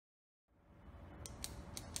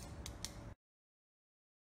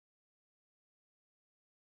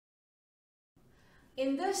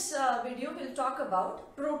In this video, we'll talk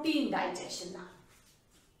about protein digestion now.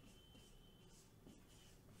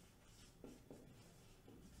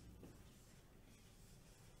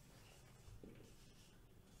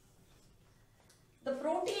 The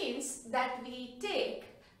proteins that we take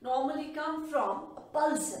normally come from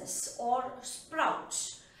pulses or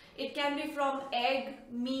sprouts. It can be from egg,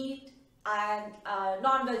 meat and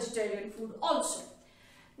non-vegetarian food also.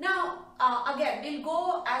 Now, again, we'll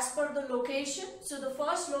go as per the location. So, the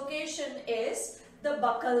first location is the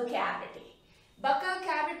buccal cavity. Buccal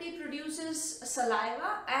cavity produces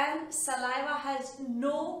saliva, and saliva has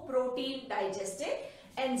no protein digesting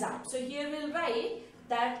enzyme. So, here we'll write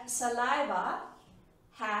that saliva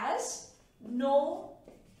has no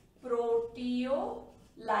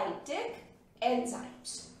proteolytic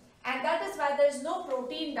enzymes. And that is why there is no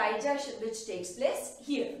protein digestion which takes place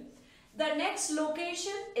here. The next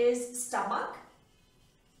location is stomach.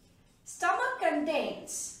 Stomach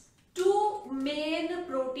contains two main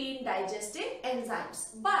protein digesting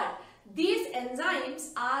enzymes, but these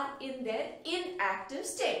enzymes are in their inactive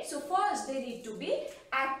state. So first they need to be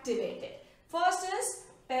activated. First is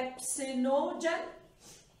pepsinogen.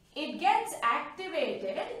 It gets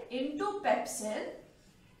activated into pepsin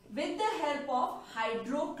with the help of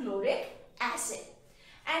hydrochloric acid.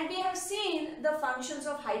 And we have seen the functions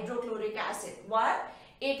of hydrochloric acid. One,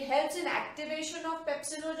 it helps in activation of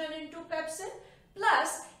pepsinogen into pepsin.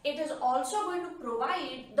 Plus, it is also going to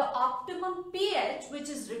provide the optimum pH which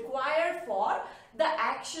is required for the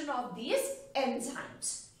action of these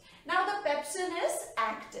enzymes. Now, the pepsin is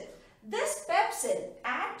active. This pepsin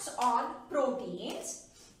acts on proteins,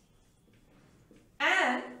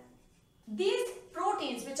 and these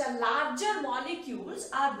proteins, which are larger molecules,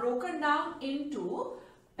 are broken down into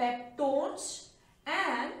peptones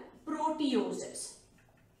and proteoses.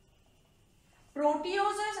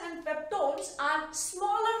 Proteoses and peptones are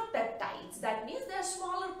smaller peptides. That means they are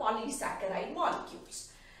smaller polysaccharide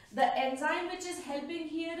molecules. The enzyme which is helping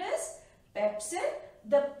here is pepsin.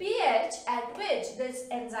 The pH at which this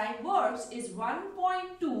enzyme works is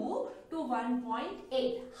 1.2 to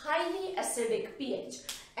 1.8, highly acidic pH.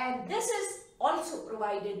 And this is also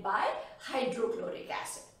provided by hydrochloric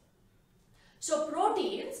acid. So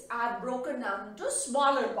proteins are broken down into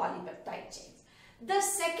smaller polypeptide chains. The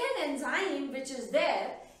second enzyme which is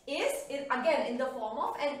there is again in the form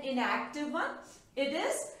of an inactive one. It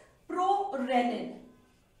is prorenin.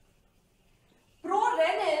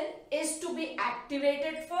 Prorenin is to be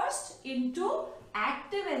activated first into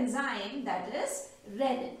active enzyme, that is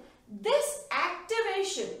renin. This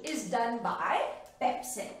activation is done by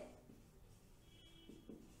pepsin.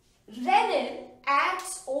 Renin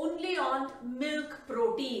acts only on milk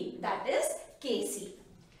protein, that is casein.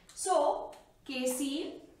 So,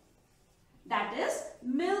 casein, that is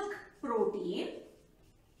milk protein,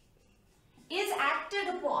 is acted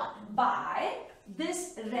upon by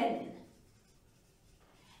this renin,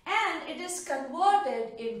 and it is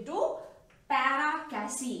converted into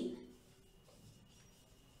para-casein.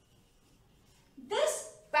 This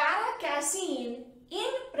para-casein,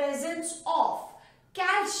 in presence of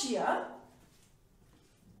calcium,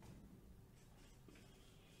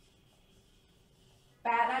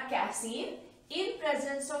 para-casein in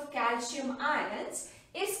presence of calcium ions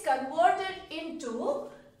is converted into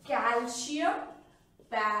calcium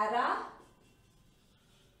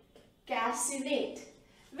para-caseinate,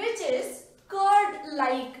 which is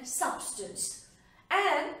curd-like substance,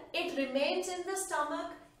 and it remains in the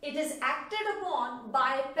stomach. It is acted upon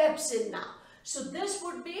by pepsin now. So this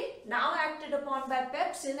would be now acted upon by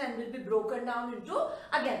pepsin and will be broken down into,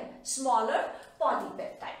 again, smaller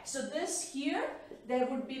polypeptides. So this here, there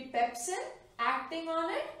would be pepsin acting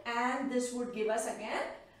on it, and this would give us again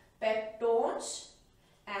peptones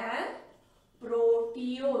and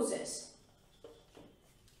proteoses.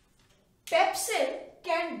 Pepsin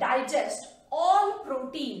can digest all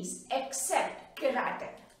proteins except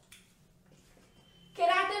keratin.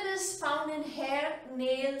 Keratin is found in hair,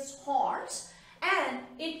 nails, horns, and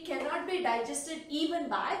it cannot be digested even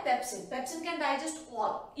by pepsin. Pepsin can digest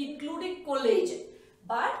all, including collagen,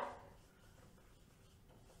 but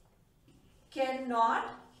cannot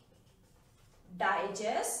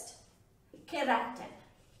digest keratin,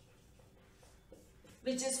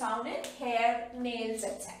 which is found in hair, nails,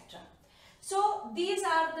 etc. So, these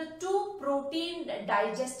are the two protein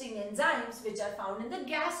digesting enzymes which are found in the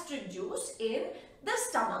gastric juice in the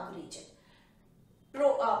stomach region.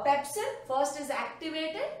 Pepsin first is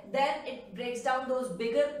activated, then it breaks down those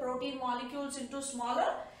bigger protein molecules into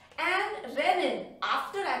smaller, and renin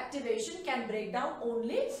after activation can break down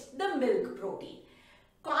only the milk protein.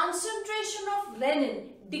 concentration of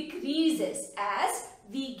renin decreases as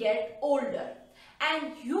we get older.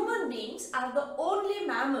 And human beings are the only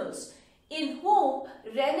mammals in whom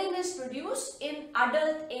renin is produced in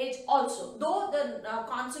adult age also. Though the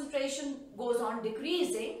concentration goes on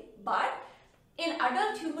decreasing, but in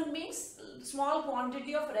adult human beings, small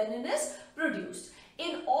quantity of renin is produced.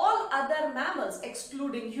 In all other mammals,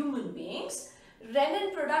 excluding human beings,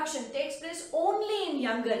 renin production takes place only in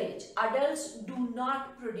younger age. Adults do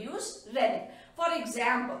not produce renin. For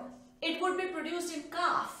example, it would be produced in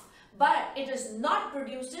calf, but it is not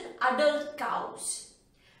produced in adult cows.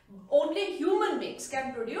 Only human beings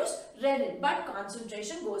can produce renin, but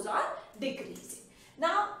concentration goes on decreasing.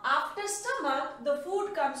 Now, after stomach, the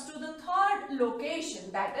food comes to the third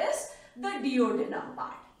location, that is the duodenum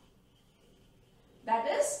part. That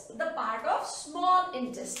is the part of small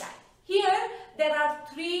intestine. Here, there are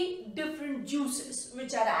three different juices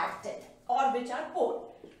which are acted or which are poured.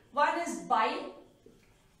 One is bile,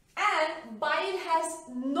 and bile has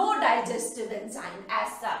no digestive enzyme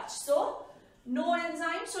as such. So, no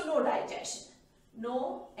enzyme, so no digestion.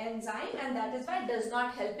 No enzyme, and that is why it does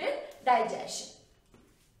not help in digestion.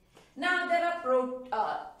 Now, there are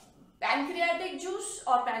pancreatic juice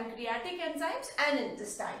or pancreatic enzymes and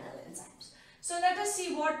intestinal enzymes. So, let us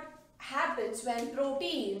see what happens when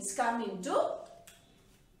proteins come into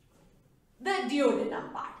the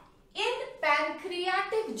duodenum part. In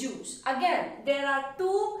pancreatic juice, again, there are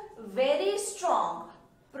two very strong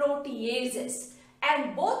proteases,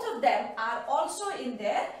 and both of them are also in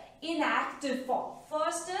their inactive form.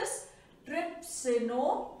 First is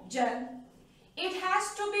trypsinogen. It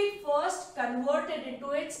has to be first converted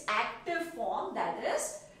into its active form, that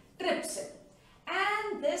is trypsin.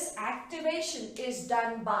 And this activation is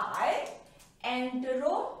done by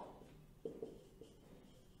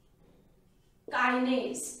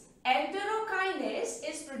enterokinase. Enterokinase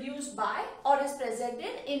is produced by or is present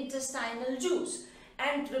in intestinal juice,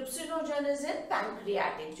 and trypsinogen is in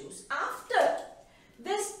pancreatic juice. After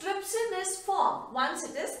this trypsin is formed, once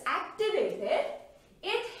it is activated,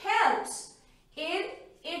 it helps in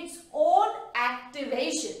its own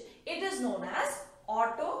activation. It is known as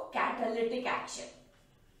autocatalytic action.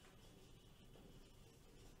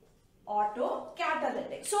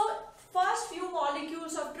 Autocatalytic. So, first few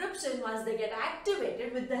molecules of trypsin, once they get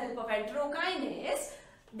activated with the help of enterokinase,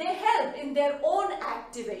 they help in their own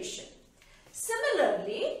activation.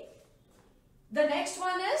 Similarly, the next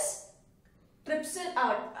one is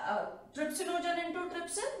trypsinogen into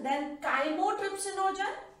trypsin, then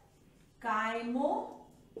chymotrypsinogen.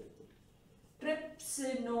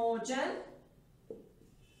 Chymotrypsinogen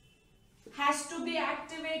has to be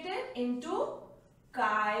activated into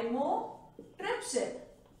chymotrypsin,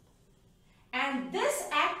 and this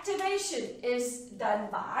activation is done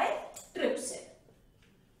by trypsin.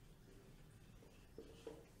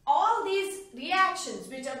 All these reactions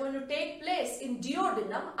which are going to take place in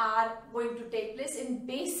duodenum are going to take place in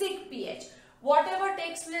basic pH. Whatever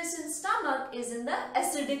takes place in stomach is in the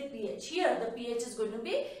acidic pH. Here the pH is going to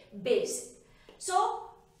be basic. So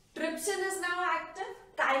trypsin is now active.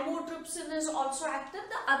 Chymotrypsin is also active.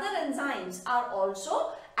 The other enzymes are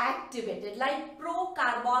also activated, like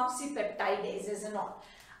procarboxypeptidases and all.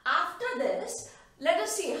 After this, let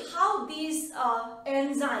us see how these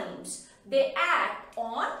enzymes, they act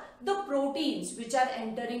on the proteins which are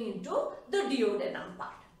entering into the duodenum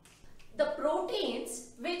part. The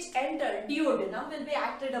proteins which enter duodenum will be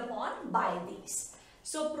acted upon by these.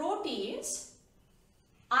 So proteins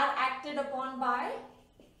are acted upon by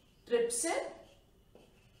trypsin,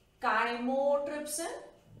 chymotrypsin,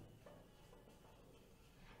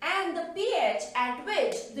 and the pH at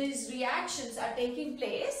which these reactions are taking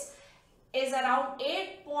place is around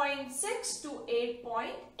 8.6 to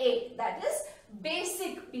 8.8, that is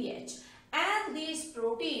basic pH. And these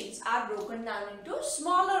proteins are broken down into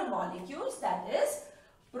smaller molecules, that is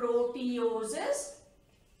proteoses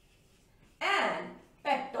and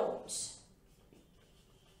peptones.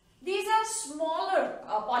 These are smaller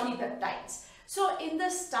polypeptides. So in the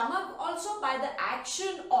stomach also, by the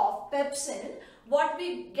action of pepsin, what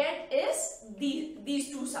we get is these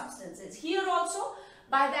two substances. Here also,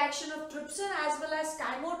 by the action of trypsin as well as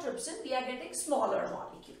chymotrypsin, we are getting smaller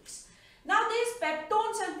molecules. Now these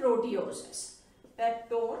peptones and proteoses.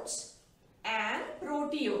 Peptones and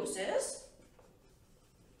proteoses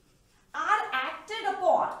are acted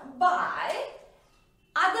upon by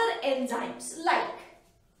other enzymes like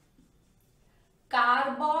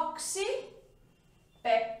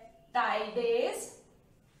carboxypeptidase,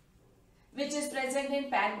 which is present in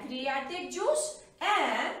pancreatic juice,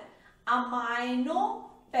 and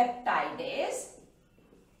aminopeptidase,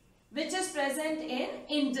 which is present in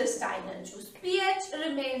intestinal juice. pH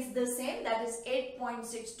remains the same, that is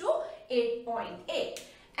 8.6 to 8.8.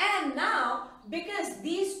 And now, because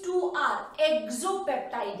these two are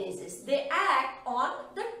exopeptidases, they act on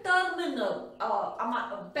the terminal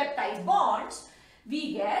peptide bonds,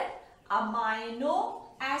 we get amino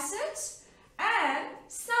acids and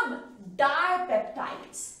some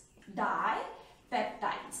dipeptides.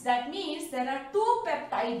 That means there are two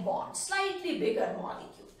peptide bonds, slightly bigger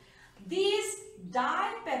molecule. These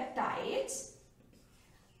dipeptides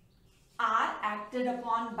are acted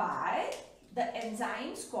upon by the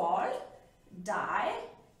enzymes called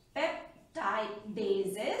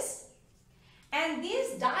dipeptidases, and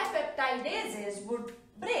these dipeptidases would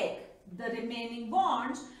break the remaining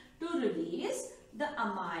bonds to release the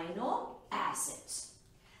amino acids.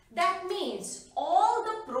 That means all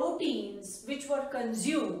the proteins which were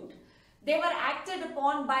consumed, they were acted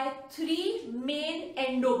upon by three main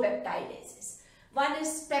endopeptidases. One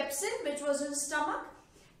is pepsin, which was in stomach,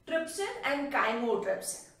 trypsin and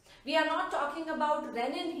chymotrypsin. We are not talking about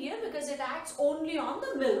renin here because it acts only on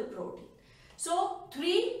the milk protein. So,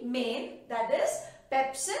 three main, that is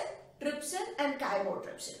pepsin, trypsin and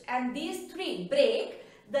chymotrypsin. And these three break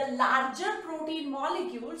the larger protein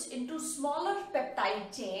molecules into smaller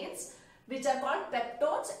peptide chains, which are called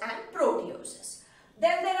peptones and proteoses.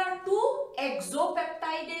 Then there are two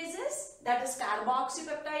exopeptidases, that is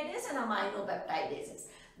carboxypeptidase and aminopeptidases.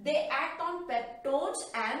 They act on peptones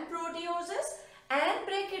and proteoses and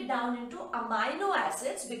break it down into amino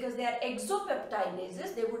acids. Because they are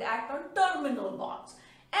exopeptidases, they would act on terminal bonds.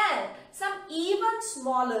 And some even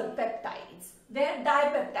smaller peptides, where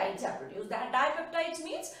dipeptides are produced. That dipeptides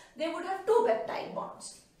means they would have two peptide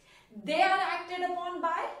bonds. They are acted upon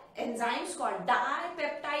by enzymes called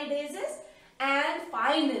dipeptidases. And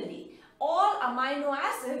finally, all amino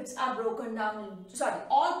acids are broken down into,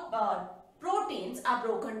 all proteins are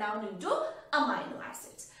broken down into amino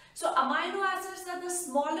acids. So, amino acids are the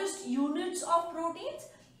smallest units of proteins,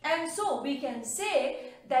 and so we can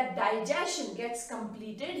say that digestion gets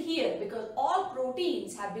completed here because all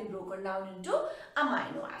proteins have been broken down into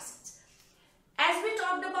amino acids. As we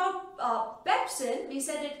talked about pepsin, we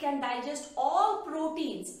said it can digest all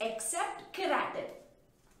proteins except keratin.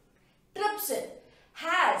 Trypsin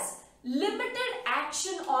has limited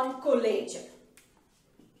action on collagen.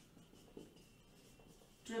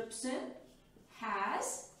 Trypsin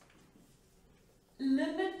has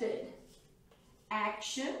limited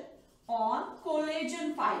action on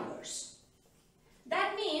collagen fibers.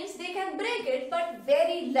 That means they can break it but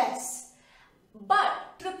very less.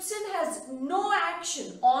 But trypsin has no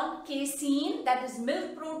action on casein, that is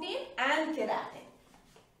milk protein, and keratin.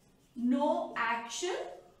 No action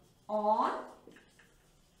on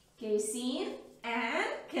casein and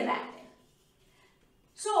keratin.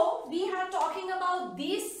 So we are talking about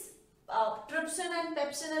these trypsin and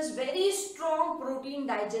pepsin as very strong protein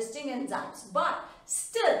digesting enzymes, but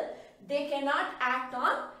still they cannot act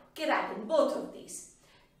on keratin, both of these.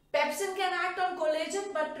 Pepsin can act on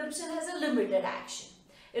collagen, but trypsin has a limited action.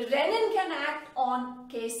 Renin can act on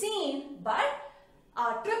casein, but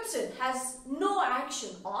trypsin has no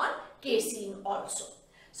action on casein also.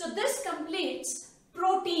 So this completes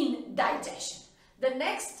protein digestion. The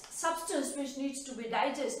next substance which needs to be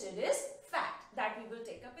digested is fat, that we will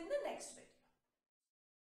take up in the next video.